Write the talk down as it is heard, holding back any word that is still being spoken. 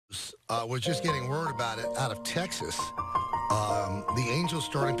Was just getting word about it out of Texas. The Angels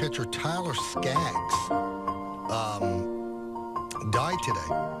starting pitcher Tyler Skaggs died today.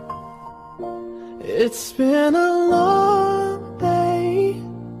 It's been a long day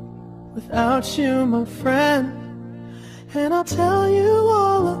without you, my friend, and I'll tell you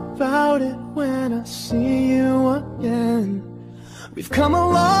all about it when I see you again. We've come a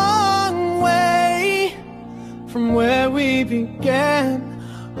long way from where we began.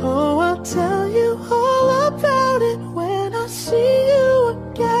 Oh, I'll tell you all about it when I see you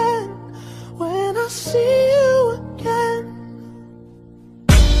again. When I see you again.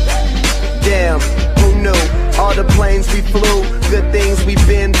 Damn, who knew? All the planes we flew, good things we've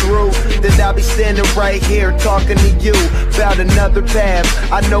been through, that I'll be standing right here talking to you about another path.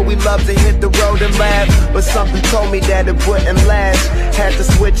 I know we love to hit the road and laugh, but something told me that it wouldn't last. Had to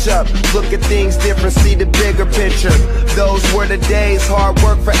switch up, look at things different, see the bigger picture. Those were the days, hard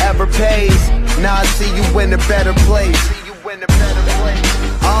work forever pays. Now I see you in a better place.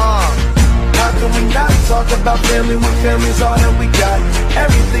 How can we not talk about family when family's all that we got?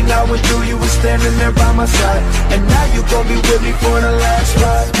 Everything I went through, you were standing there by my side, and now you gon' be with me for the last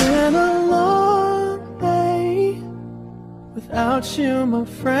ride. It's been a long day without you, my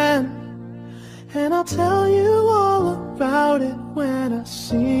friend, and I'll tell you all about it when I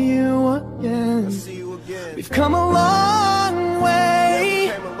see you again. We've come a long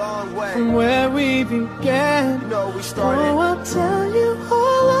way from where we began. Oh, I'll tell you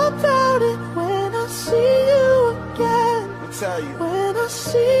all about it when I see you again. When I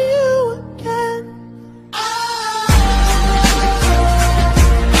see you again.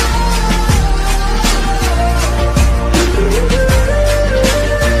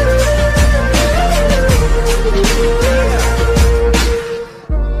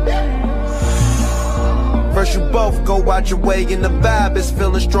 First you both go out your way and the vibe is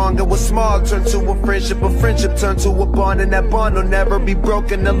feeling stronger. What's small turn to a friendship turn to a bond, and that bond will never be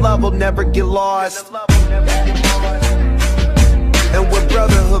broken. The love will never get lost. And when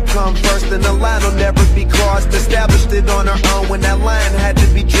brotherhood come first, then the line will never be crossed. Established it on our own when that line had to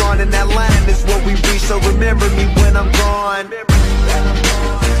be drawn, and that line is what we reach. So remember me when I'm gone.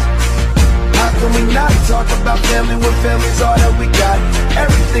 How can we not talk about family when family's all that we got?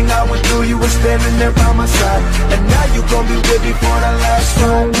 Everything I went through, you were standing there by my side, and now you gon' be with me for the last ride.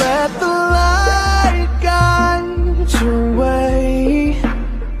 Don't let the light guide your way.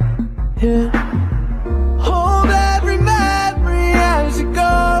 Yeah. Hold every memory as you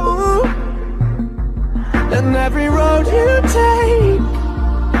go, and every road you take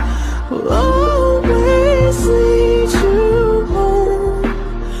will always lead you home.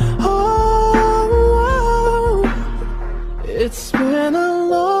 Oh, it's been a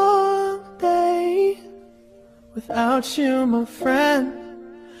long day without you, my friend,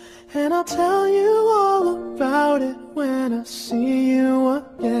 and I'll tell you all about it when I see you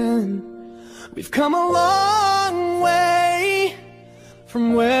again. We've come a long way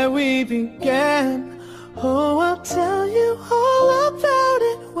from where we began. Oh, I'll tell you all about